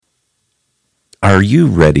Are you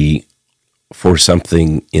ready for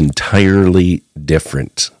something entirely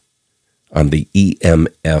different on the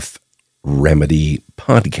EMF Remedy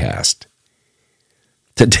podcast?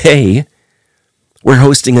 Today, we're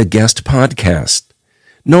hosting a guest podcast.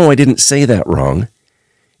 No, I didn't say that wrong.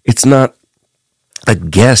 It's not a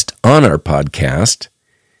guest on our podcast.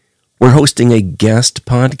 We're hosting a guest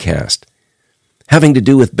podcast having to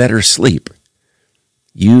do with better sleep.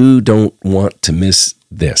 You don't want to miss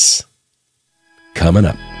this. Coming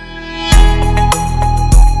up.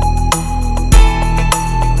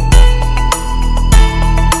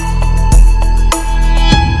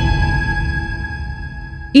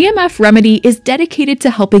 EMF Remedy is dedicated to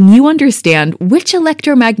helping you understand which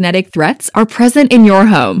electromagnetic threats are present in your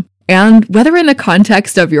home, and whether in the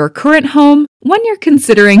context of your current home, one you're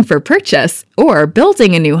considering for purchase, or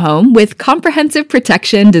building a new home with comprehensive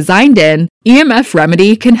protection designed in, EMF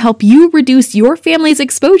Remedy can help you reduce your family's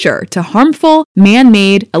exposure to harmful,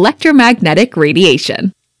 man-made electromagnetic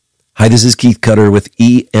radiation. Hi, this is Keith Cutter with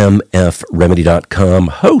EMFRemedy.com,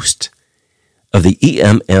 host of the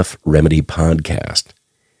EMF Remedy podcast.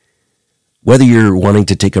 Whether you're wanting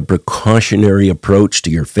to take a precautionary approach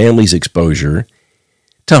to your family's exposure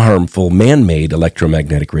to harmful man-made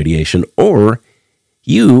electromagnetic radiation, or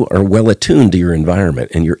you are well attuned to your environment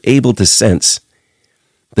and you're able to sense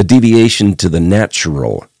the deviation to the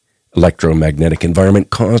natural electromagnetic environment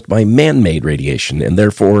caused by man-made radiation, and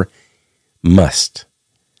therefore must,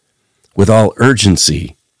 with all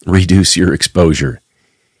urgency, reduce your exposure,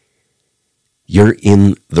 you're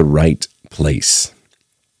in the right place.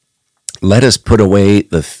 Let us put away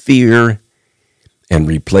the fear and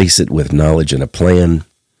replace it with knowledge and a plan.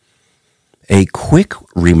 A quick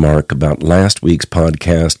remark about last week's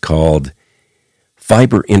podcast called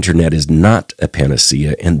Fiber Internet is Not a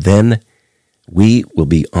Panacea, and then we will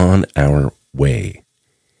be on our way.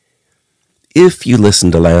 If you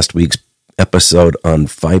listened to last week's episode on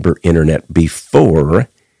fiber internet before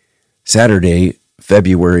Saturday,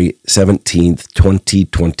 February 17th,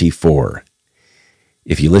 2024,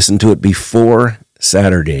 if you listened to it before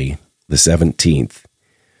Saturday, the 17th,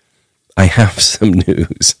 I have some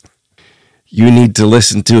news. You need to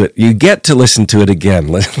listen to it. You get to listen to it again.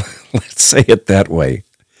 Let's say it that way.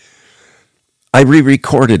 I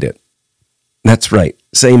re-recorded it. That's right.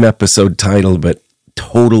 Same episode title, but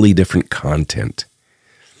totally different content.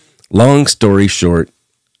 Long story short,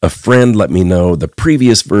 a friend let me know the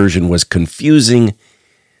previous version was confusing,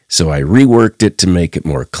 so I reworked it to make it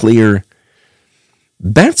more clear.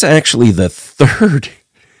 That's actually the third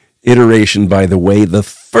iteration, by the way. The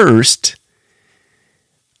first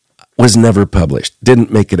was never published,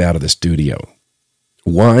 didn't make it out of the studio.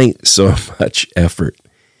 Why so much effort?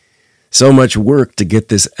 So much work to get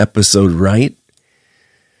this episode right?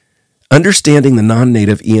 Understanding the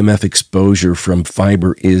non-native EMF exposure from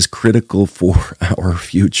fiber is critical for our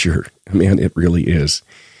future. Man, it really is.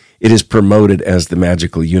 It is promoted as the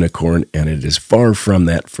magical unicorn, and it is far from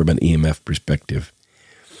that from an EMF perspective.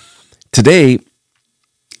 Today,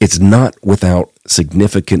 it's not without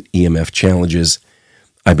significant EMF challenges.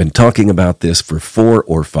 I've been talking about this for 4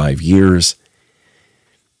 or 5 years.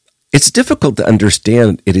 It's difficult to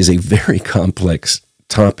understand. It is a very complex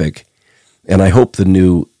topic, and I hope the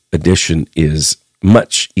new edition is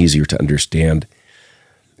much easier to understand.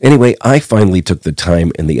 Anyway, I finally took the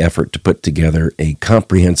time and the effort to put together a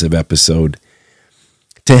comprehensive episode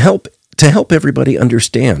to help everybody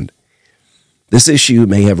understand. This issue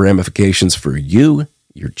may have ramifications for you,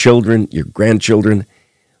 your children, your grandchildren,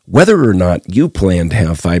 whether or not you plan to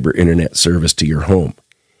have fiber internet service to your home.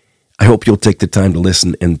 I hope you'll take the time to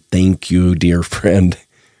listen, and thank you, dear friend,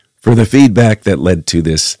 for the feedback that led to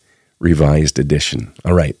this revised edition.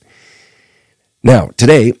 All right. Now,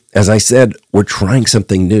 today, as I said, we're trying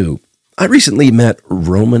something new. I recently met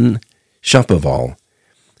Roman Shapoval,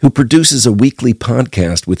 who produces a weekly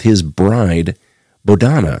podcast with his bride,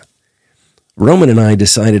 Bohdanna. Roman and I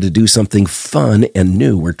decided to do something fun and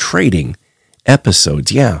new. We're trading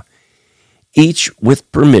episodes, each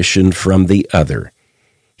with permission from the other.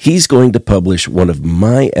 He's going to publish one of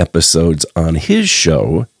my episodes on his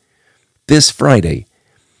show this Friday,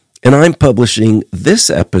 and I'm publishing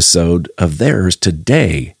this episode of theirs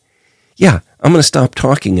today. I'm going to stop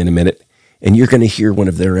talking in a minute, and you're going to hear one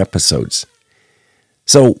of their episodes.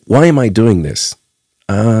 So why am I doing this?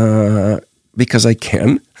 Because I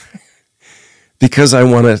can. Because I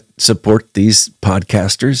want to support these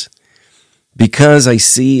podcasters. Because I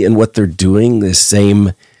see in what they're doing this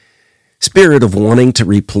same spirit of wanting to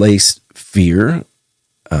replace fear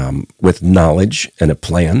with knowledge and a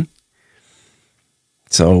plan.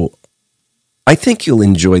 So I think you'll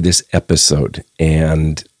enjoy this episode,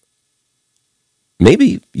 and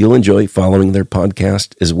maybe you'll enjoy following their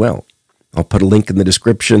podcast as well. I'll put a link in the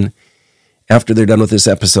description. After they're done with this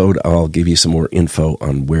episode, I'll give you some more info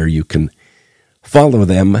on where you can follow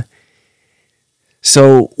them.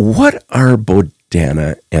 So what are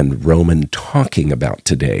Bohdanna and Roman talking about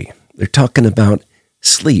today? They're talking about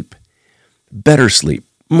sleep, better sleep,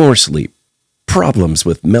 more sleep, problems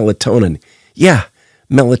with melatonin. Yeah,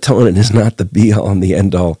 melatonin is not the be-all and the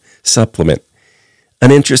end-all supplement.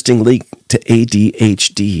 An interesting link to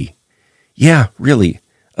ADHD. Yeah, really,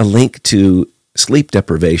 a link to sleep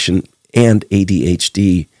deprivation and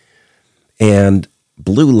ADHD and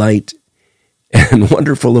blue light and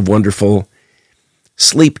wonderful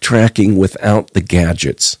sleep tracking without the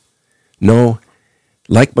gadgets. No,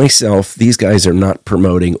 like myself, these guys are not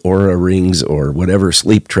promoting Oura rings or whatever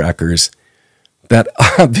sleep trackers that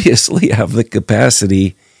obviously have the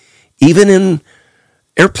capacity, even in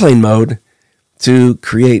airplane mode, to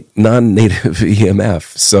create non-native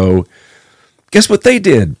EMF. So guess what they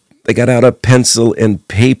did? They got out a pencil and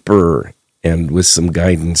paper, and with some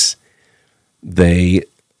guidance, they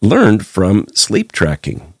learned from sleep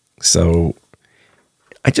tracking. So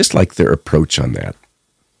I just like their approach on that.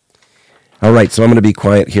 All right, so I'm going to be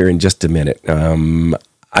quiet here in just a minute.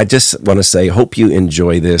 I just want to say, hope you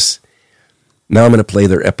enjoy this. Now I'm going to play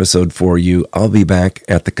their episode for you. I'll be back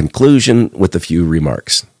at the conclusion with a few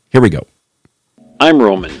remarks. Here we go. I'm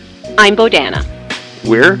Roman. I'm Bohdanna.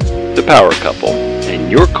 We're the Power Couple,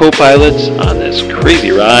 and your co-pilots on this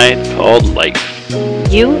crazy ride called life.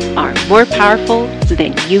 You are more powerful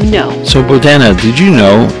than you know. So Bohdanna, did you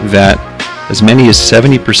know that as many as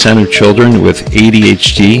 70% of children with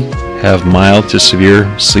ADHD have mild to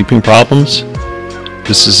severe sleeping problems?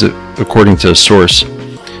 This is according to a source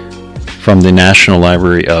from the National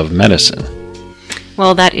Library of Medicine.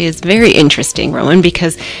 Well, that is very interesting, Rowan,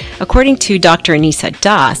 because according to Dr. Anissa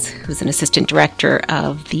Das, who's an assistant director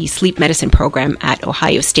of the sleep medicine program at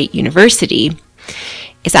Ohio State University,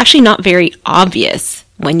 it's actually not very obvious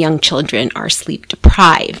when young children are sleep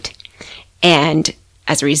deprived. And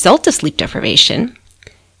as a result of sleep deprivation,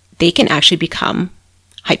 they can actually become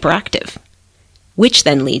hyperactive, which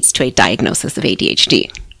then leads to a diagnosis of ADHD.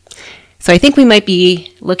 So I think we might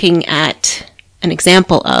be looking at an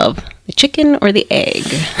example of the chicken or the egg.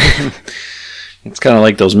 It's kind of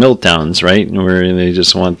like those meltdowns, right? Where they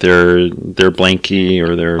just want their blankie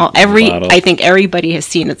or their bottle. I think everybody has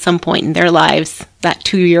seen at some point in their lives that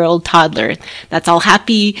 2-year-old toddler that's all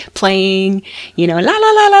happy playing, la la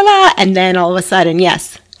la la la, and then all of a sudden,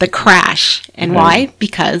 yes, the crash. And why?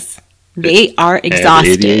 Because they are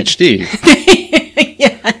exhausted. ADHD.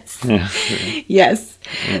 Yes. Yeah. Yes.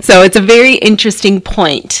 So it's a very interesting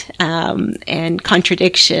point, and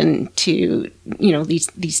contradiction to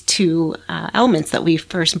these two elements that we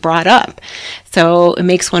first brought up. So it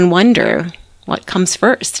makes one wonder what comes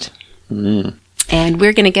first. And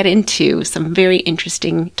we're going to get into some very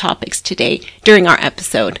interesting topics today during our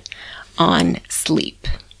episode on sleep.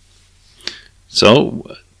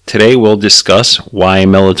 So today we'll discuss why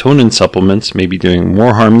melatonin supplements may be doing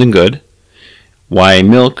more harm than good, why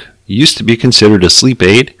milk used to be considered a sleep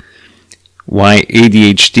aid, why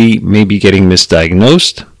ADHD may be getting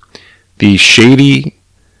misdiagnosed, the shady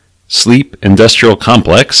sleep industrial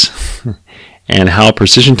complex, and how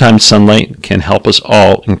precision-timed sunlight can help us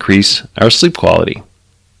all increase our sleep quality.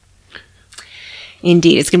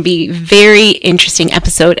 Indeed, it's going to be a very interesting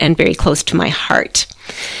episode and very close to my heart.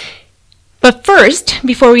 But first,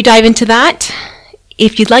 before we dive into that,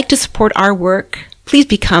 if you'd like to support our work, please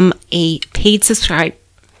become a paid subscriber.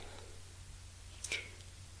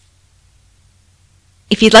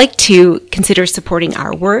 If you'd like to consider supporting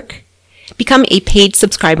our work, become a paid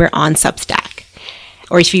subscriber on Substack.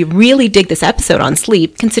 Or if you really dig this episode on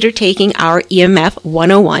sleep, consider taking our EMF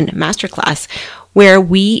 101 masterclass, where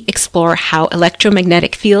we explore how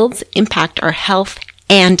electromagnetic fields impact our health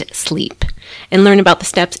and sleep, and learn about the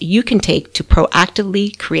steps you can take to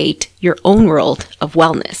proactively create your own world of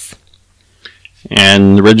wellness.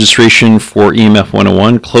 And the registration for EMF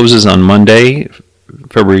 101 closes on Monday,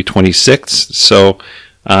 February 26th. So,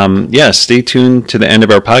 stay tuned to the end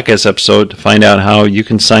of our podcast episode to find out how you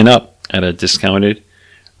can sign up at a discounted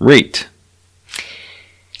rate.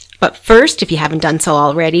 But first, if you haven't done so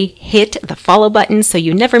already, hit the follow button so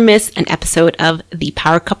you never miss an episode of the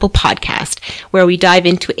Power Couple podcast, where we dive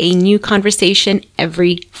into a new conversation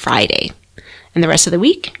every Friday. And the rest of the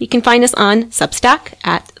week, you can find us on Substack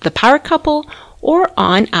at The Power Couple or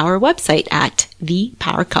on our website at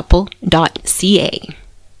thepowercouple.ca.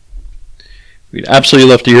 We'd absolutely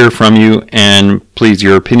love to hear from you, and please,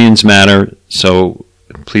 your opinions matter, so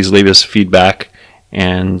please leave us feedback,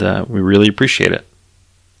 and we really appreciate it.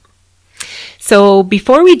 So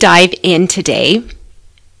before we dive in today,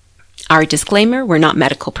 our disclaimer, we're not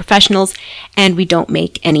medical professionals and we don't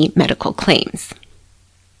make any medical claims.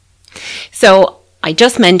 So I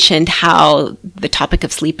just mentioned how the topic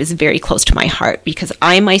of sleep is very close to my heart because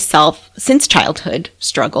I myself, since childhood,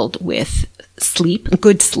 struggled with sleep,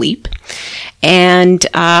 good sleep. And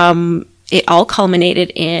it all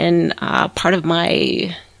culminated in part of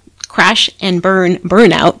my crash and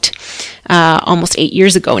burnout almost 8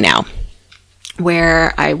 years ago now,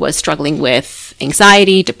 where I was struggling with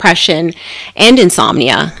anxiety, depression, and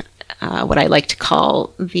insomnia, what I like to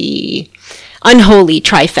call the unholy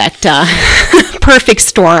trifecta, perfect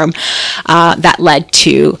storm that led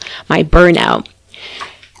to my burnout.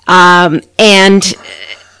 And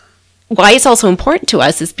why it's also important to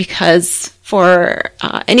us is because for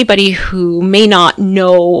anybody who may not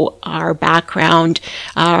know our background,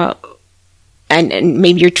 and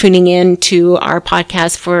maybe you're tuning in to our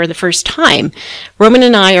podcast for the first time, Roman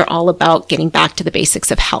and I are all about getting back to the basics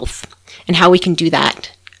of health and how we can do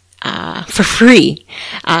that for free,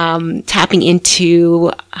 tapping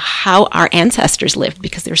into how our ancestors lived,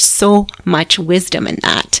 because there's so much wisdom in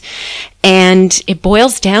that. And it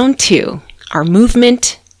boils down to our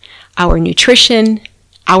movement, our nutrition,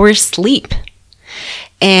 our sleep.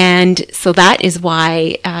 And so that is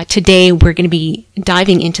why today we're going to be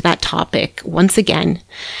diving into that topic once again,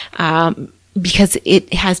 because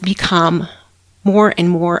it has become more and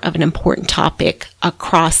more of an important topic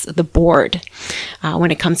across the board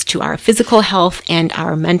when it comes to our physical health and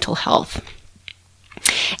our mental health.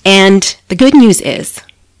 And the good news is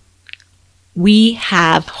we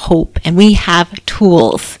have hope and we have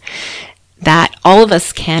tools that all of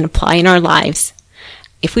us can apply in our lives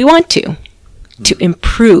if we want to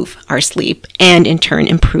improve our sleep and in turn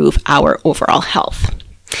improve our overall health.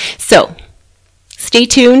 So stay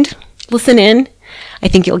tuned, listen in. I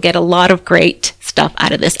think you'll get a lot of great stuff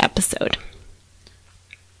out of this episode.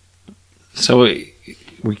 So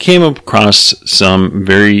we came across some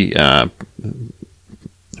very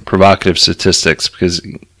provocative statistics because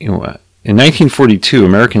in 1942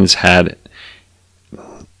 Americans had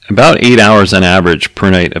about 8 hours on average per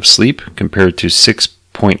night of sleep compared to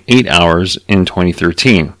 6.8 hours in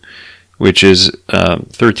 2013, which is a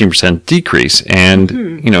 13% decrease. And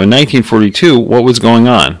in 1942, what was going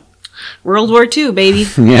on? World War II, baby.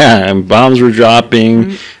 Yeah, and bombs were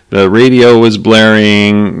dropping, the radio was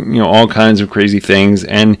blaring, all kinds of crazy things.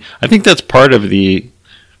 And I think that's part of the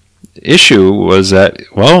issue was that,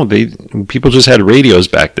 people just had radios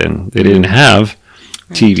back then. They didn't have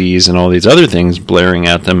TVs and all these other things blaring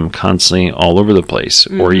at them constantly all over the place.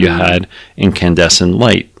 Or you had incandescent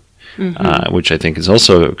light, which I think is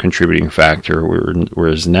also a contributing factor,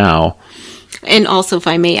 whereas now... And also, if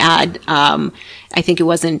I may add, I think it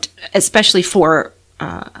wasn't, especially for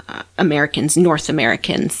Americans, North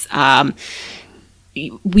Americans,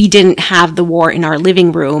 we didn't have the war in our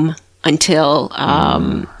living room until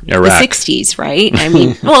the 60s, right? I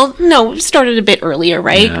mean, it started a bit earlier,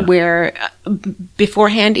 right? Yeah. Where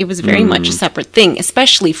beforehand it was very much a separate thing,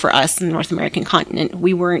 especially for us in the North American continent.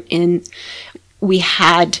 We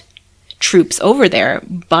had troops over there,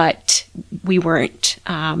 but we weren't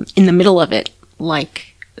in the middle of it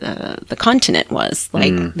like the continent was,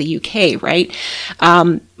 like the UK, right?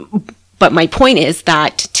 But my point is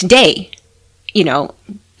that today,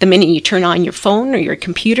 the minute you turn on your phone or your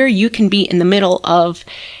computer, you can be in the middle of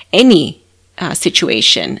any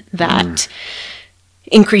situation that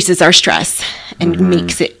increases our stress and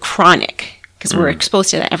makes it chronic, because we're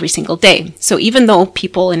exposed to that every single day. So even though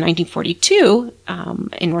people in 1942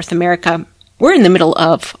 in North America were in the middle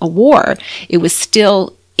of a war, it was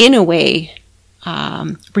still, in a way,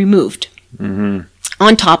 removed.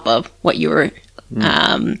 On top of what you were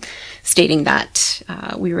stating, that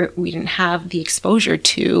we didn't have the exposure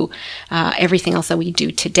to everything else that we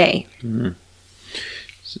do today.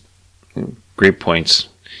 Great points.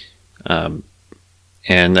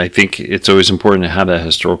 And I think it's always important to have that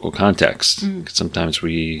historical context. Sometimes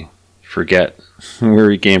we forget where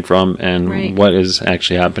we came from and what is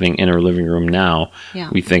actually happening in our living room now. Yeah.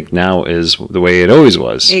 We think now is the way it always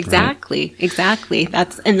was. Exactly, right? Exactly.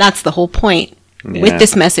 That's the whole point with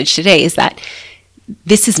this message today, is that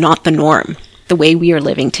this is not the norm, the way we are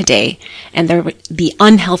living today, and the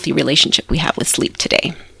unhealthy relationship we have with sleep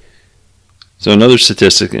today. So another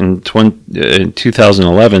statistic, in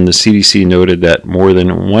 2011, the CDC noted that more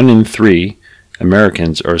than 1 in 3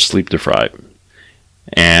 Americans are sleep deprived.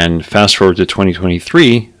 And fast forward to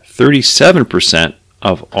 2023, 37%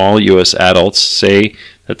 of all U.S. adults say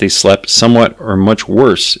that they slept somewhat or much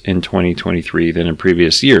worse in 2023 than in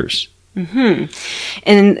previous years. And,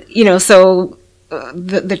 so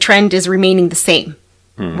the trend is remaining the same.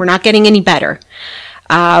 We're not getting any better.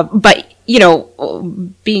 But,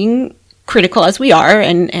 being critical as we are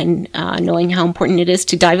and knowing how important it is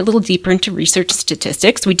to dive a little deeper into research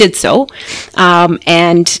statistics, we did so.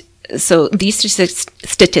 And so these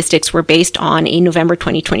statistics were based on a November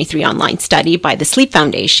 2023 online study by the Sleep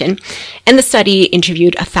Foundation. And the study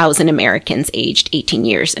interviewed 1,000 Americans aged 18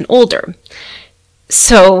 years and older.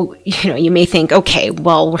 So, you may think, okay,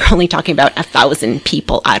 well, we're only talking about 1,000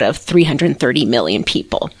 people out of 330 million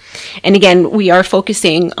people. And again, we are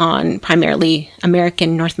focusing on primarily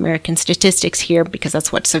North American statistics here because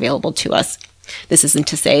that's what's available to us. This isn't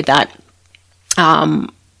to say that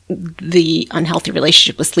the unhealthy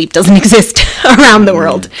relationship with sleep doesn't exist around the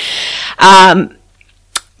world.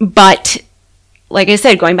 But like I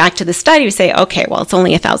said, going back to the study, we say, okay, well, it's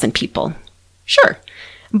only 1,000 people. Sure.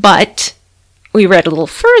 But we read a little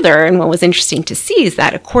further, and what was interesting to see is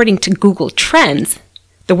that according to Google Trends,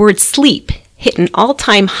 the word sleep hit an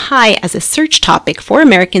all-time high as a search topic for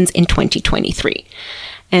Americans in 2023.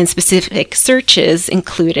 And specific searches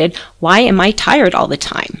included, why am I tired all the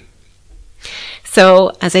time?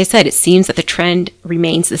 So, as I said, it seems that the trend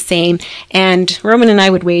remains the same, and Roman and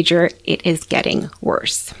I would wager it is getting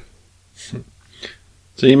worse.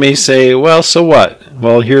 So you may say, well, so what?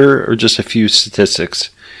 Well, here are just a few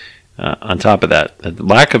statistics. On top of that, the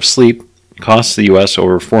lack of sleep costs the U.S.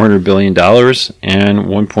 over $400 billion and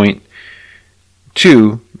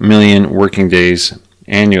 1.2 million working days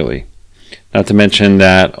annually. Not to mention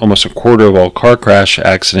that almost a quarter of all car crash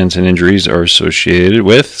accidents and injuries are associated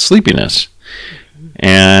with sleepiness.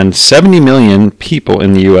 And 70 million people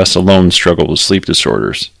in the U.S. alone struggle with sleep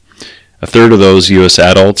disorders. A third of U.S.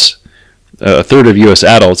 adults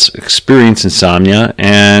experience insomnia,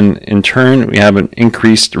 and in turn, we have an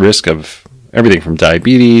increased risk of everything from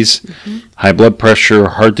diabetes, high blood pressure,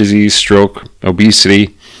 heart disease, stroke,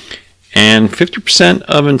 obesity, and 50%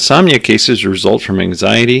 of insomnia cases result from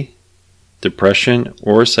anxiety, depression,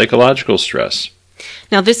 or psychological stress.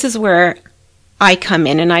 Now, this is where I come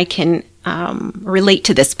in, and I can relate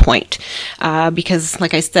to this point because,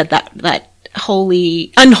 like I said, that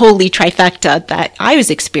unholy trifecta that I was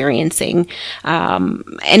experiencing,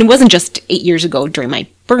 and it wasn't just 8 years ago during my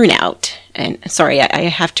burnout. And sorry, I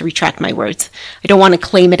have to retract my words. I don't want to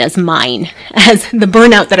claim it as mine, as the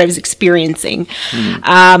burnout that I was experiencing.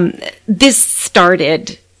 This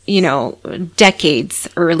started, decades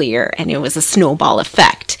earlier, and it was a snowball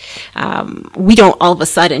effect. We don't all of a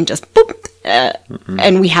sudden just boop,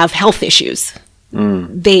 and we have health issues.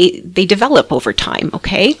 They develop over time,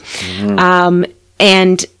 okay?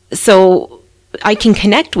 And so I can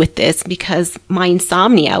connect with this because my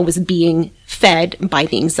insomnia was being fed by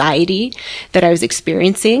the anxiety that I was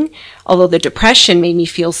experiencing. Although the depression made me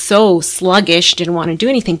feel so sluggish, didn't want to do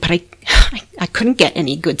anything, but I couldn't get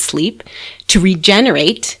any good sleep to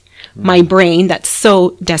regenerate my brain that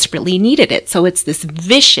so desperately needed it. So it's this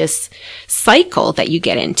vicious cycle that you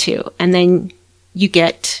get into, and then you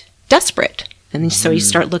get desperate. And so you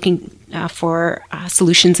start looking for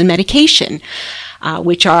solutions and medication,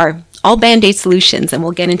 which are all Band-Aid solutions, and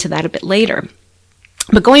we'll get into that a bit later.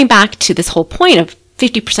 But going back to this whole point of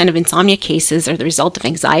 50% of insomnia cases are the result of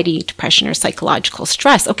anxiety, depression, or psychological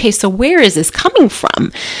stress. Okay, so where is this coming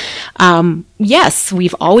from? Yes,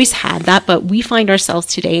 we've always had that, but we find ourselves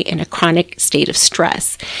today in a chronic state of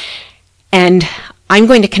stress. And I'm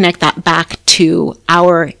going to connect that back to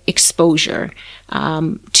our exposure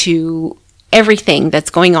to everything that's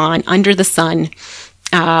going on under the sun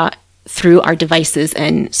through our devices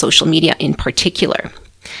and social media in particular.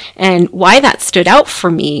 And why that stood out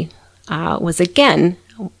for me was, again,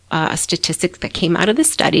 a statistic that came out of the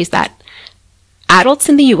studies that adults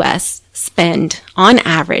in the U.S. spend, on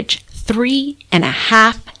average,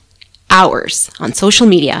 3.5 hours on social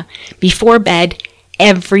media before bed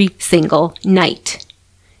every single night.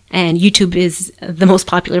 And YouTube is the most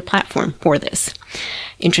popular platform for this,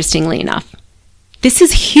 interestingly enough. This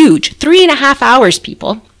is huge. 3.5 hours,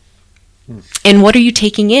 people. And what are you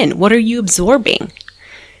taking in? What are you absorbing?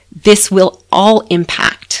 This will all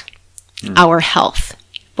impact our health,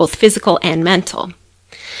 both physical and mental.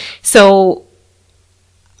 So,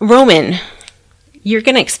 Roman, you're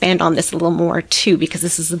going to expand on this a little more too, because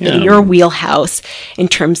this is a bit your wheelhouse in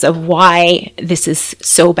terms of why this is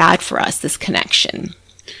so bad for us, this connection.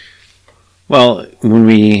 Well, when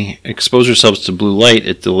we expose ourselves to blue light,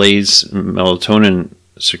 it delays melatonin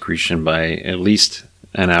secretion by at least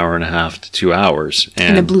an hour and a half to 2 hours.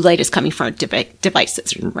 And the blue light is coming from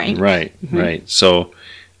devices, right? Right, right. So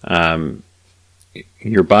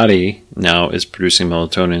your body now is producing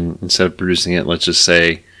melatonin. Instead of producing it, let's just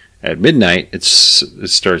say, At midnight, it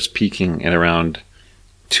starts peaking at around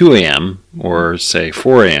 2 a.m. or say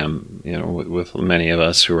 4 a.m., with many of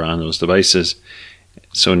us who are on those devices.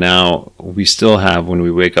 So now we still have, when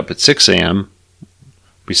we wake up at 6 a.m.,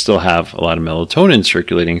 we still have a lot of melatonin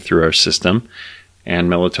circulating through our system. And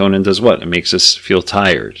melatonin does what? It makes us feel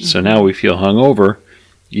tired. Mm-hmm. So now we feel hungover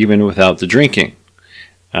even without the drinking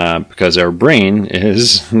because our brain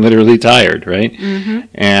is literally tired, right? Mm-hmm.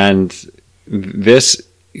 And this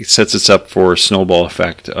sets us up for a snowball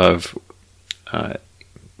effect of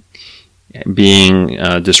being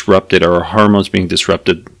disrupted, or our hormones being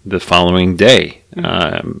disrupted the following day,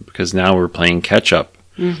 because now we're playing catch up.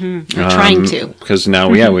 Mm-hmm. We're trying to. Because now,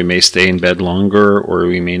 we may stay in bed longer, or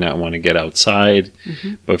we may not want to get outside.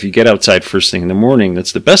 Mm-hmm. But if you get outside first thing in the morning,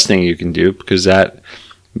 that's the best thing you can do, because that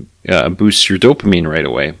boosts your dopamine right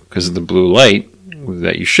away, because the blue light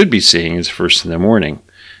that you should be seeing is first in the morning.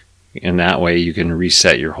 And that way you can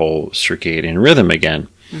reset your whole circadian rhythm again.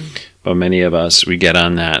 Mm-hmm. But many of us, we get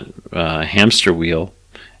on that hamster wheel,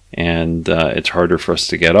 and it's harder for us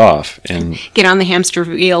to get off. And get on the hamster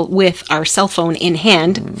wheel with our cell phone in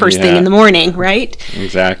hand first thing in the morning, right?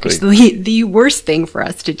 Exactly. It's the worst thing for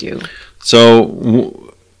us to do.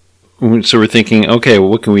 So we're thinking, okay, well,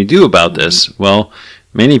 what can we do about this? Mm-hmm. Well,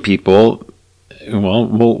 many people,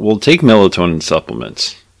 we'll take melatonin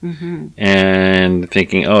supplements and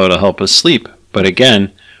thinking, it'll help us sleep. But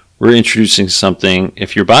again, we're introducing something.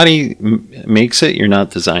 If your body makes it, you're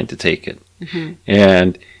not designed to take it. Mm-hmm.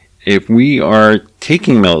 And if we are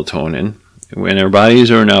taking melatonin, when our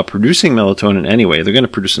bodies are now producing melatonin anyway, they're going to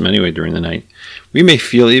produce them anyway during the night, we may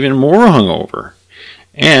feel even more hungover.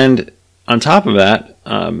 And on top of that,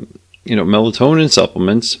 melatonin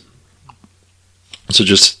supplements, so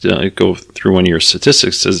just go through one of your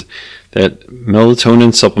statistics, says that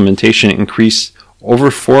melatonin supplementation increased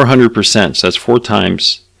over 400%. So that's 4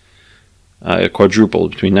 times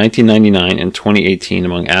quadrupled between 1999 and 2018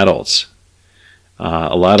 among adults.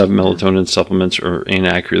 A lot of melatonin supplements are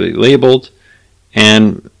inaccurately labeled,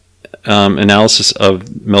 and analysis of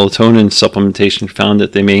melatonin supplementation found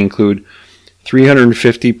that they may include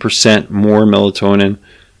 350% more melatonin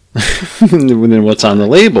than what's on the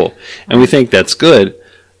label. And we think that's good,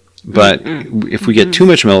 but if we get too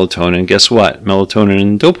much melatonin, guess what? Melatonin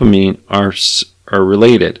and dopamine are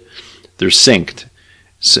related. They're synced.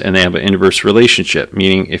 And they have an inverse relationship,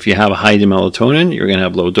 meaning if you have a high melatonin, you're going to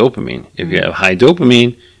have low dopamine. If you have high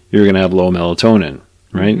dopamine, you're going to have low melatonin,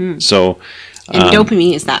 right? Mm-hmm. So, and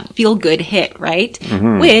dopamine is that feel-good hit, right?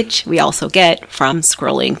 Mm-hmm. Which we also get from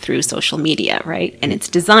scrolling through social media, right? And it's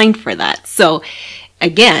designed for that. So,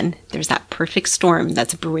 again, there's that perfect storm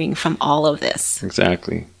that's brewing from all of this.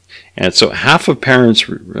 Exactly. And so half of parents,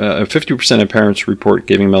 50% of parents report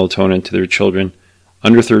giving melatonin to their children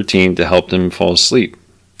under 13 to help them fall asleep.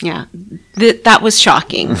 Yeah, that was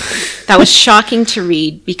shocking. That was shocking to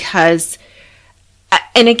read because,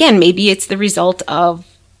 and again, maybe it's the result of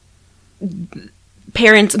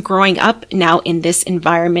parents growing up now in this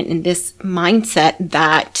environment, in this mindset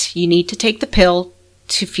that you need to take the pill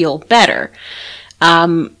to feel better.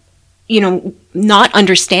 Not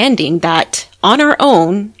understanding that on our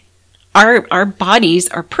own, our bodies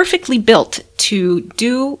are perfectly built to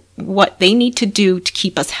do what they need to do to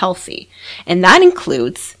keep us healthy. And that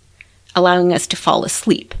includes allowing us to fall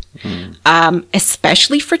asleep.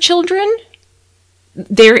 Especially for children,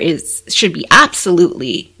 should be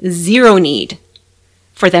absolutely zero need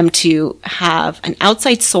for them to have an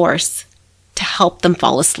outside source to help them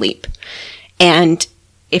fall asleep. And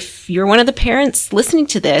if you're one of the parents listening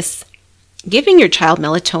to this, giving your child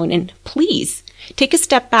melatonin, please take a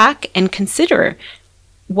step back and consider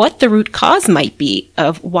what the root cause might be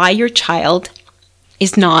of why your child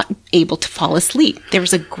is not able to fall asleep.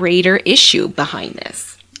 There's a greater issue behind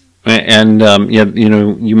this. And,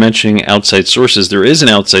 you mentioning outside sources. There is an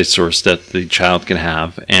outside source that the child can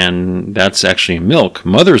have, and that's actually milk,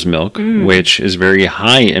 mother's milk, which is very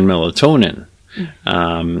high in melatonin.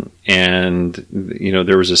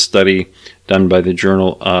 There was a study done by the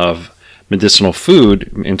Journal of Medicinal Food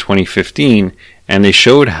in 2015, and they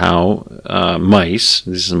showed how mice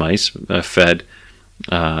fed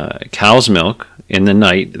cow's milk in the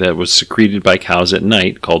night that was secreted by cows at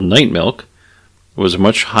night, called night milk, was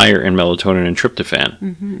much higher in melatonin and tryptophan.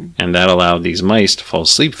 Mm-hmm. And that allowed these mice to fall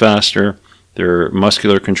asleep faster. Their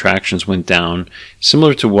muscular contractions went down,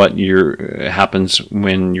 similar to what happens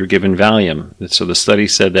when you're given Valium. So the study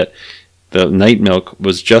said that the night milk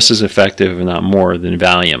was just as effective, if not more, than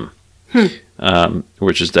Valium,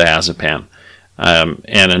 which is diazepam.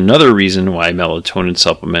 And another reason why melatonin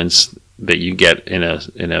supplements that you get in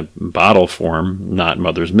a bottle form, not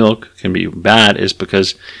mother's milk, can be bad is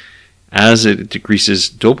because as it decreases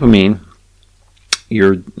dopamine,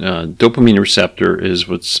 your dopamine receptor is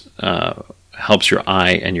what's helps your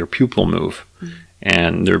eye and your pupil move. Mm-hmm.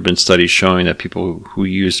 And there have been studies showing that people who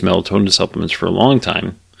use melatonin supplements for a long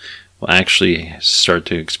time will actually start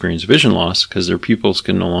to experience vision loss because their pupils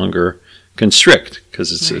can no longer constrict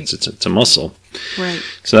because it's a muscle. Right.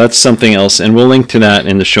 So that's something else, and we'll link to that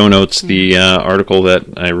in the show notes. The article that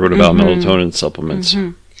I wrote about melatonin supplements.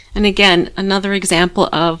 Mm-hmm. And again, another example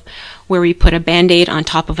of where we put a Band-Aid on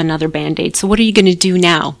top of another Band-Aid. So what are you going to do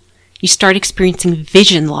now? You start experiencing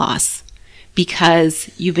vision loss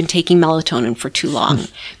because you've been taking melatonin for too long,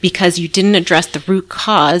 because you didn't address the root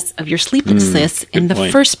cause of your sleeplessness in the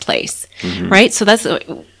first place, right? So that's,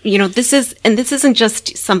 this isn't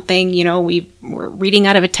just something, we're reading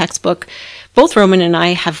out of a textbook. Both Roman and I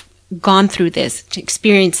have gone through this,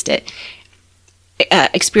 experienced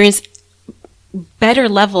better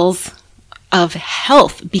levels of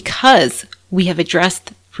health because we have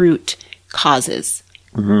addressed root causes.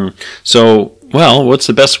 Mm-hmm. So, what's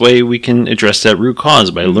the best way we can address that root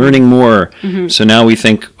cause? By learning more. Mm-hmm. So now we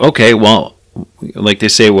think, okay, well, like they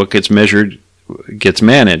say, what gets measured gets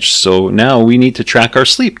managed. So now we need to track our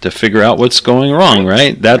sleep to figure out what's going wrong,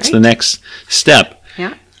 right? That's the next step.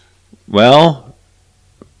 Yeah. Well,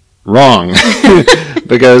 wrong.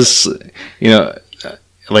 Because,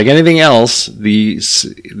 like anything else, the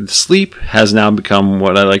sleep has now become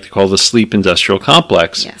what I like to call the sleep industrial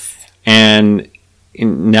complex. Yes. And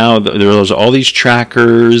now there's all these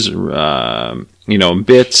trackers,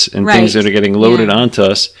 bits and things that are getting loaded onto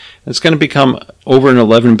us. It's going to become over an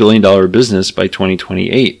 $11 billion business by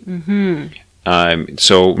 2028. Mm-hmm.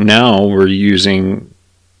 So now we're using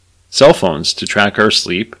cell phones to track our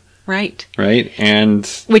sleep. Right. And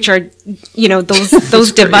which are,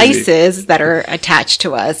 those devices that are attached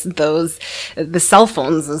to us, the cell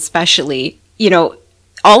phones especially,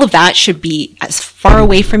 all of that should be as far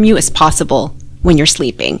away from you as possible when you're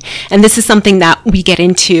sleeping. And this is something that we get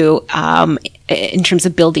into in terms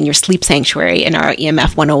of building your sleep sanctuary in our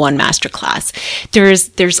EMF 101 masterclass.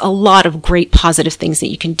 There's a lot of great positive things that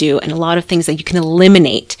you can do and a lot of things that you can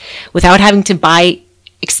eliminate without having to buy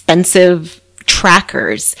expensive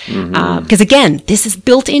trackers, because again, this is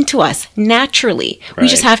built into us naturally. Right. We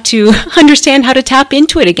just have to understand how to tap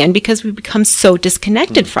into it again because we become so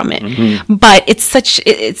disconnected from it. Mm-hmm. But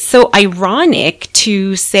it's so ironic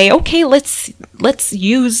to say, okay, let's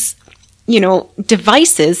use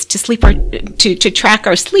devices to sleep to track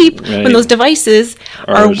our sleep when those devices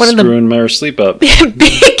are one of the screwing our sleep up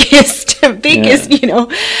biggest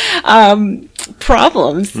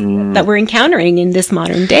problems that we're encountering in this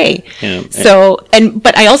modern day. Yeah. So,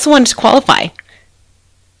 but I also wanted to qualify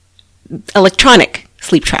electronic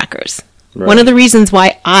sleep trackers. Right. One of the reasons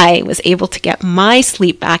why I was able to get my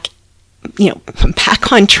sleep back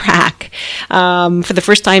on track for the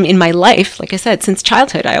first time in my life, like I said, since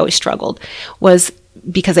childhood, I always struggled, was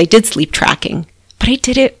because I did sleep tracking, but I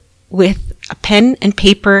did it with a pen and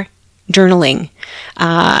paper journaling.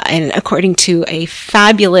 And according to a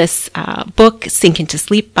fabulous book, Sink into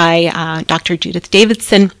Sleep by Dr. Judith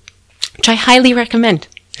Davidson, which I highly recommend.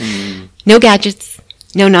 No gadgets,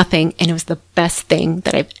 no nothing. And it was the best thing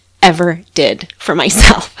that I've ever did for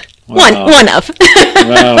myself. Wow. One of.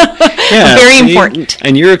 Wow. Yeah, very important.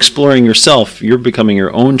 And you're exploring yourself. You're becoming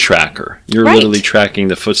your own tracker. You're literally tracking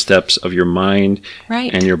the footsteps of your mind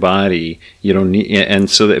and your body. You don't need, and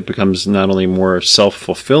so that it becomes not only more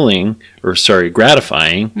self-fulfilling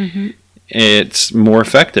gratifying. It's more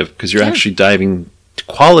effective because you're actually diving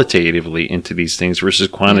qualitatively into these things versus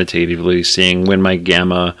quantitatively seeing when my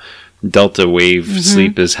gamma delta wave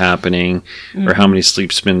sleep is happening or how many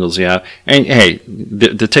sleep spindles you have. And hey,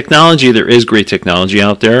 the technology, there is great technology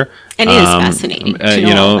out there. And it is fascinating to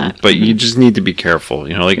know that. But you just need to be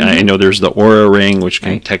careful. I know there's the Aura Ring, which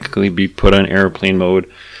can technically be put on airplane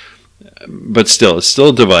mode, but still, it's still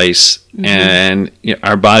a device, and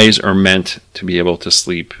our bodies are meant to be able to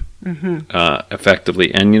sleep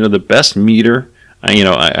effectively. And the best meter,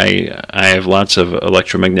 I have lots of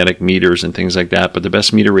electromagnetic meters and things like that, but the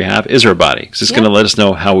best meter we have is our body. Because it's going to let us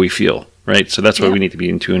know how we feel, right? So that's why we need to be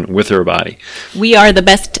in tune with our body. We are the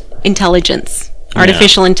best intelligence.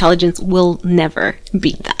 Artificial intelligence will never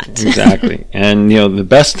beat that. Exactly. And, the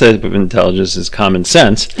best type of intelligence is common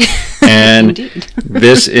sense. And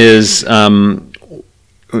this is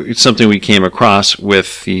something we came across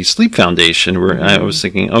with the Sleep Foundation, where I was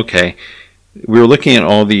thinking, okay, we were looking at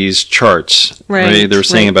all these charts, right? They were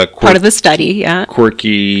saying about part of the study,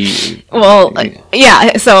 quirky. Well,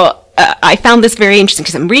 so I found this very interesting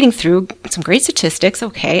because I'm reading through some great statistics,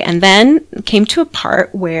 and then came to a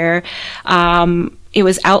part where it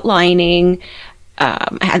was outlining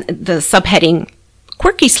the subheading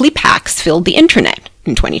 "Quirky Sleep Hacks Filled the Internet"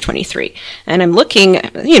 in 2023. And I'm looking,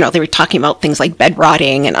 they were talking about things like bed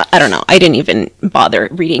rotting, and I don't know, I didn't even bother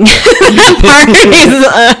reading that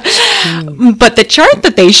part. But the chart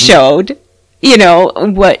that they showed,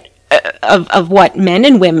 what of what men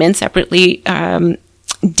and women separately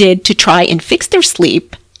did to try and fix their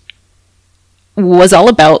sleep was all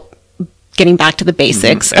about getting back to the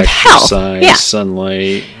basics of health. Exercise,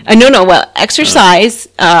 sunlight. Exercise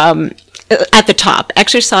at the top.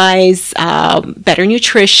 Exercise, better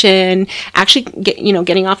nutrition, actually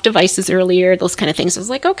getting off devices earlier, those kind of things. I was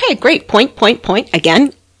like, okay, great. Point.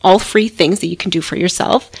 Again, all free things that you can do for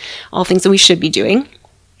yourself, all things that we should be doing.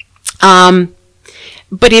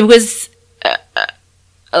 But it was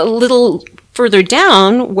a little further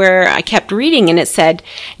down where I kept reading, and it said,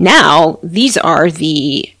 now these are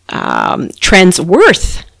the trends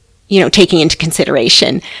worth, taking into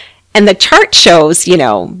consideration. And the chart shows,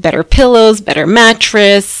 better pillows, better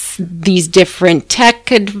mattress, these different tech,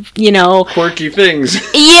 quirky things.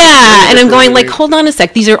 Yeah. And I'm going like, hold on a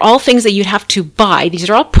sec. These are all things that you'd have to buy. These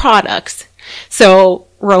are all products. So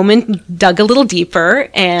Roman dug a little deeper,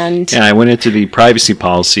 and I went into the privacy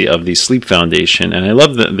policy of the Sleep Foundation, and I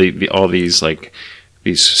love the all these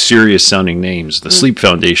these serious sounding names, the Sleep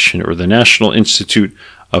Foundation or the National Institute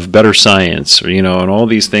of Better Science, or and all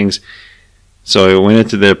these things. So I went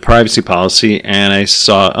into the privacy policy, and I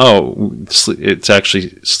saw, it's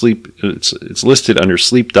actually it's listed under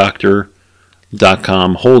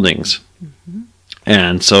sleepdoctor.com holdings. Mm-hmm.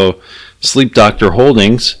 And so Sleep Doctor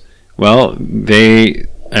Holdings,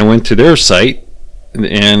 I went to their site,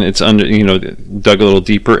 and it's under, dug a little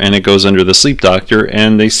deeper, and it goes under the Sleep Doctor,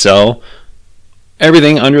 and they sell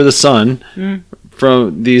everything under the sun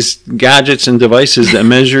from these gadgets and devices that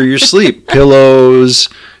measure your sleep. Pillows,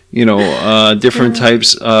 different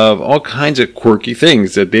types of all kinds of quirky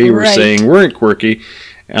things that they were saying weren't quirky.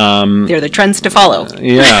 They're the trends to follow.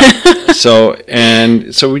 So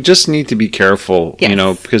we just need to be careful,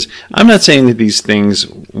 because I'm not saying that these things,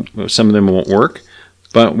 some of them won't work,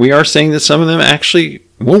 but we are saying that some of them actually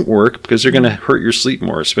won't work because they're going to hurt your sleep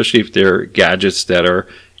more, especially if they're gadgets that are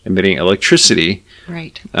emitting electricity.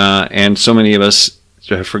 Right. And so many of us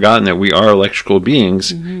have forgotten that we are electrical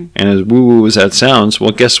beings. Mm-hmm. And as woo-woo as that sounds,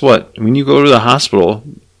 well, guess what? When you go to the hospital,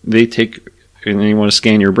 they take, and they want to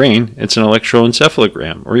scan your brain, it's an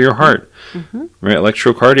electroencephalogram, or your heart, right?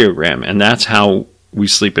 Electrocardiogram. And that's how we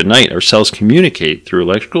sleep at night. Our cells communicate through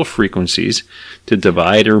electrical frequencies to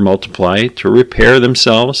divide or multiply, to repair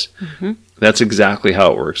themselves. Mm-hmm. That's exactly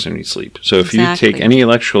how it works when you sleep. So if you take any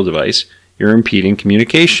electrical device, you're impeding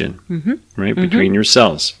communication, right, between your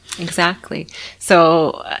cells. Exactly.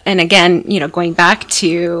 So, and again, going back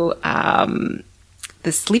to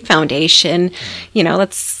the Sleep Foundation,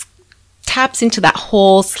 let's taps into that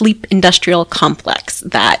whole sleep industrial complex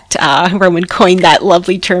that Roman coined that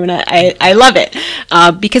lovely term, and I love it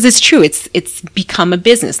because it's true. It's become a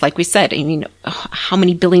business, like we said. I mean, how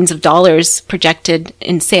many billions of dollars projected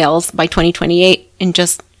in sales by 2028 in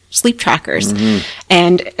just sleep trackers? Mm-hmm.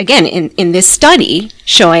 And again, in this study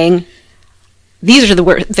showing these are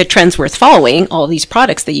the trends worth following, all these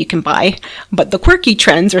products that you can buy, but the quirky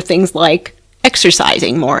trends are things like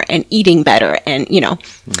exercising more and eating better, and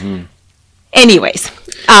Mm-hmm. Anyways,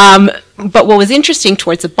 but what was interesting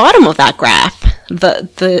towards the bottom of that graph,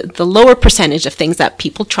 the lower percentage of things that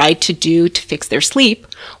people tried to do to fix their sleep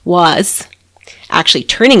was actually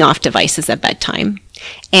turning off devices at bedtime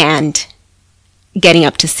and getting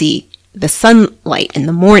up to see the sunlight in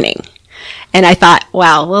the morning. And I thought,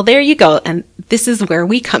 wow, well, there you go. And this is where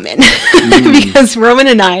we come in because Roman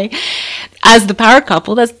and I, as the power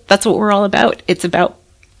couple, that's what we're all about. It's about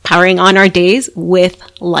powering on our days with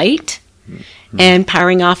light and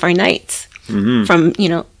powering off our nights from,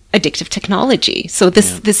 addictive technology. So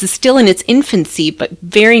this is still in its infancy, but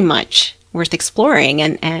very much worth exploring.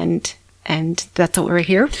 And that's what we're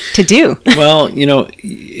here to do. Well,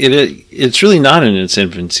 it's really not in its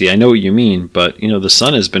infancy. I know what you mean, but the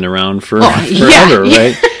sun has been around forever,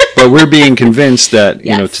 right? But we're being convinced that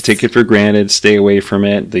to take it for granted, stay away from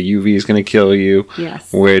it. The UV is going to kill you.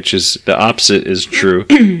 Yes. Which is the opposite is true.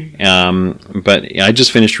 But I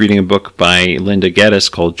just finished reading a book by Linda Geddes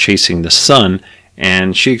called "Chasing the Sun."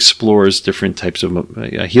 And she explores different types of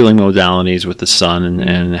healing modalities with the sun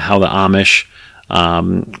and how the Amish,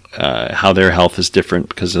 how their health is different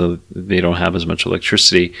because they don't have as much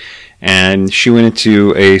electricity. And she went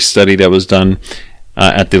into a study that was done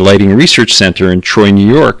at the Lighting Research Center in Troy, New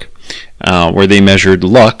York, where they measured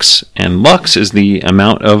lux. And lux is the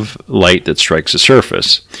amount of light that strikes a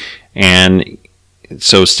surface. And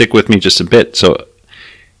so stick with me just a bit. So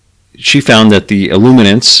she found that the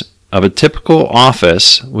illuminance of a typical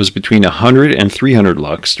office was between 100 and 300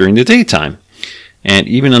 lux during the daytime. And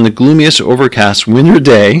even on the gloomiest, overcast winter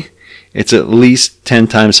day, it's at least 10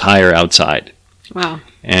 times higher outside. Wow.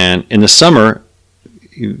 And in the summer,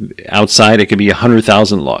 outside, it could be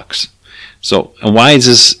 100,000 lux. So, and why is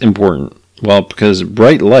this important? Well, because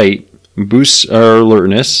bright light boosts our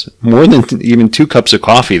alertness more than even 2 cups of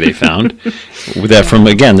coffee, they found, with that from,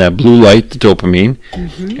 again, that blue light, the dopamine.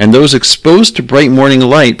 And those exposed to bright morning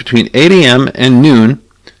light between 8 a.m. and noon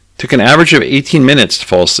took an average of 18 minutes to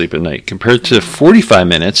fall asleep at night, compared to 45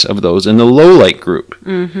 minutes of those in the low light group.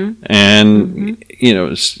 And, you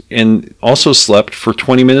know, and also slept for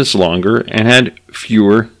 20 minutes longer and had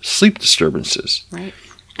fewer sleep disturbances. Right.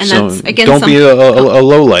 And so that's, again, don't be a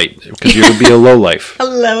low light, because you'll be a low life. A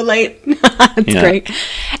low light. That's great.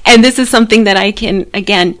 And this is something that I can,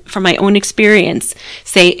 again, from my own experience,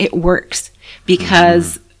 say it works,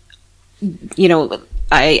 because, you know,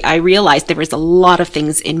 I realized there was a lot of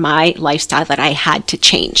things in my lifestyle that I had to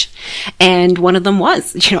change. And one of them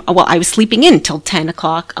was, you know, well, I was sleeping in till 10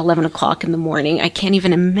 o'clock, 11 o'clock in the morning. I can't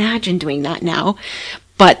even imagine doing that now.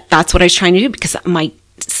 But that's what I was trying to do, because my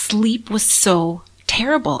sleep was so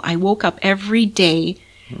terrible. I woke up every day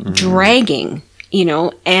dragging, you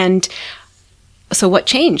know, and so what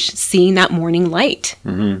changed? Seeing that morning light.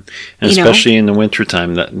 And especially in the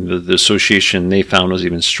wintertime, that the association they found was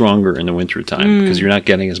even stronger in the wintertime, because you're not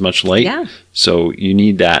getting as much light. Yeah. So you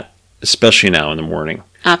need that, especially now in the morning.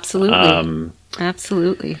 Absolutely.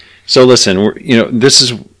 Absolutely. So listen, you know, this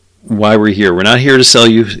is why we're here. We're not here to sell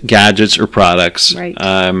you gadgets or products. Right.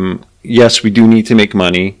 Yes, we do need to make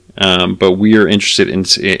money, but we are interested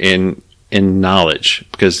in knowledge,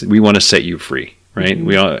 because we want to set you free. Right.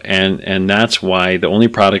 We all, and that's why the only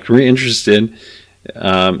product we're interested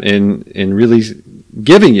in really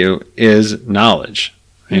giving you is knowledge.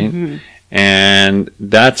 Right. And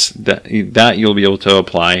that you'll be able to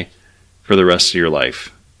apply for the rest of your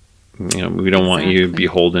life. You know, we don't want you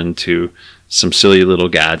beholden to some silly little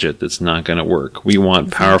gadget that's not going to work. We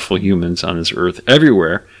want powerful humans on this earth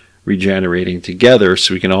everywhere, regenerating together,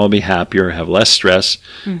 so we can all be happier, have less stress,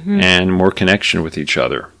 and more connection with each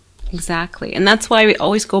other. Exactly. And that's why we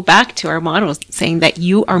always go back to our motto, saying that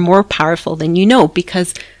you are more powerful than you know,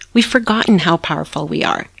 because we've forgotten how powerful we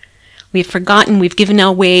are. We've forgotten, we've given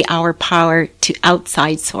away our power to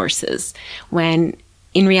outside sources, when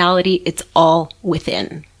in reality, it's all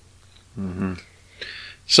within.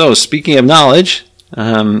 So, speaking of knowledge,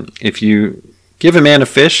 if you give a man a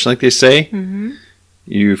fish, like they say,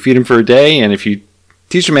 you feed him for a day, and if you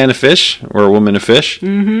teach a man a fish, or a woman a fish,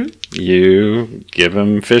 you give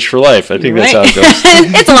him fish for life. I think that's how it goes.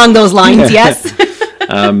 It's along those lines, yes.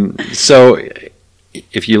 So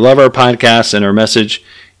if you love our podcast and our message,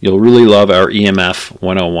 you'll really love our EMF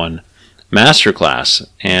 101 Masterclass.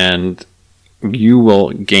 And you will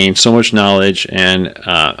gain so much knowledge and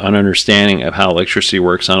an understanding of how electricity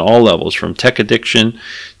works on all levels, from tech addiction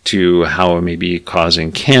to how it may be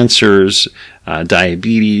causing cancers,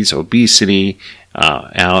 diabetes, obesity,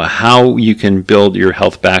 how you can build your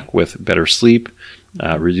health back with better sleep,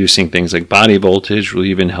 reducing things like body voltage will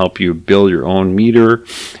even help you build your own meter.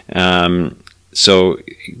 So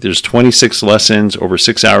there's 26 lessons, over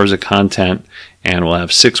 6 hours of content, and we'll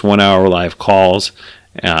have 6 one-hour live calls.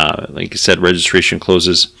 Like I said, registration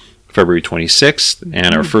closes February 26th,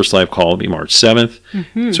 and our first live call will be March 7th.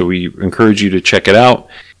 So we encourage you to check it out.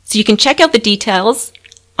 So you can check out the details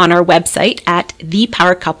on our website at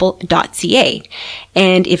thepowercouple.ca.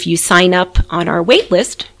 And if you sign up on our wait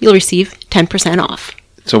list, you'll receive 10% off.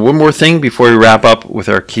 So one more thing before we wrap up with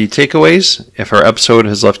our key takeaways. If our episode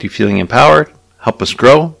has left you feeling empowered, help us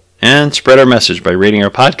grow and spread our message by rating our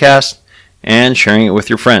podcast and sharing it with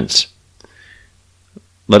your friends.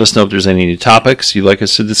 Let us know if there's any new topics you'd like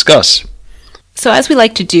us to discuss. So as we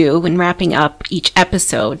like to do when wrapping up each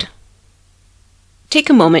episode, take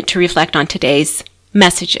a moment to reflect on today's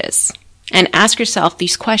messages and ask yourself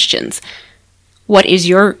these questions. What is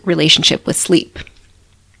your relationship with sleep?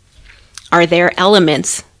 Are there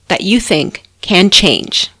elements that you think can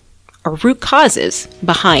change, or root causes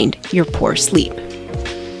behind your poor sleep?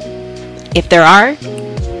 If there are,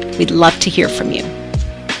 we'd love to hear from you.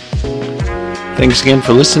 Thanks again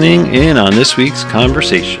for listening in on this week's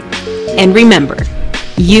conversation. And remember,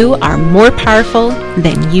 you are more powerful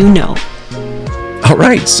than you know. All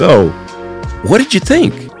right, so what did you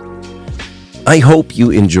think? I hope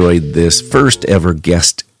you enjoyed this first ever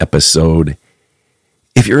guest episode.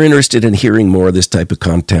 If you're interested in hearing more of this type of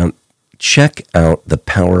content, check out the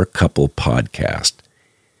Power Couple podcast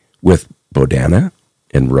with Bohdanna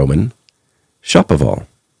and Roman Shapoval.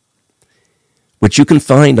 which you can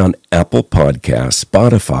find on Apple Podcasts,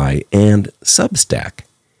 Spotify, and Substack.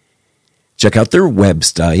 Check out their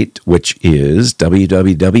website, which is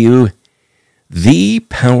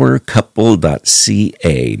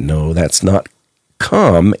www.thepowercouple.ca. No, that's not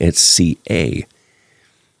com, it's CA.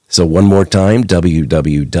 So one more time,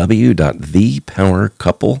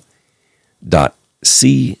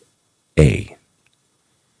 www.thepowercouple.ca.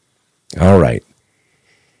 All right.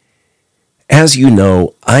 As you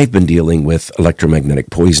know, I've been dealing with electromagnetic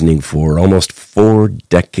poisoning for almost 4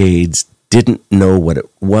 decades. Didn't know what it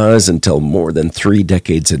was until more than 3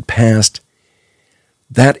 decades had passed.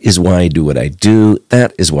 That is why I do what I do.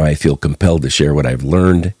 That is why I feel compelled to share what I've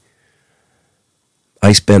learned.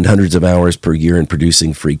 I spend hundreds of hours per year in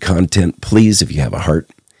producing free content. Please, if you have a heart,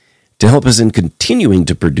 to help us in continuing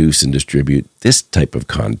to produce and distribute this type of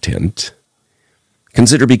content,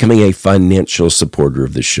 consider becoming a financial supporter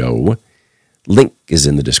of the show. Link is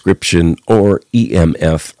in the description or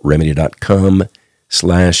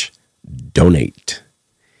emfremedy.com/donate.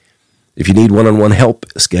 If you need one-on-one help,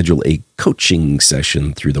 schedule a coaching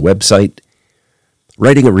session through the website.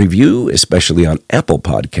 Writing a review, especially on Apple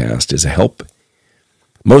Podcast, is a help.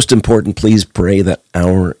 Most important, please pray that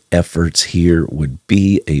our efforts here would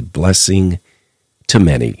be a blessing to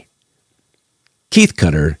many. Keith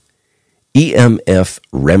Cutter,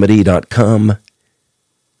 emfremedy.com.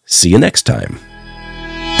 See you next time.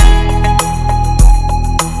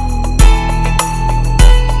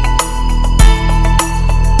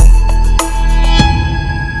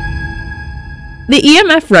 The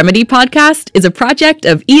EMF Remedy podcast is a project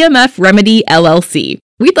of EMF Remedy LLC.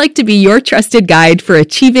 We'd like to be your trusted guide for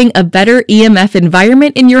achieving a better EMF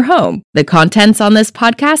environment in your home. The contents on this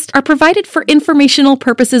podcast are provided for informational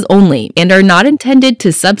purposes only and are not intended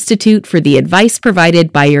to substitute for the advice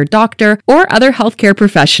provided by your doctor or other healthcare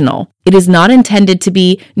professional. It is not intended to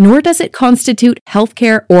be, nor does it constitute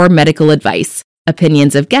healthcare or medical advice.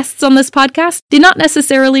 Opinions of guests on this podcast do not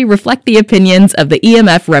necessarily reflect the opinions of the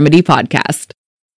EMF Remedy podcast.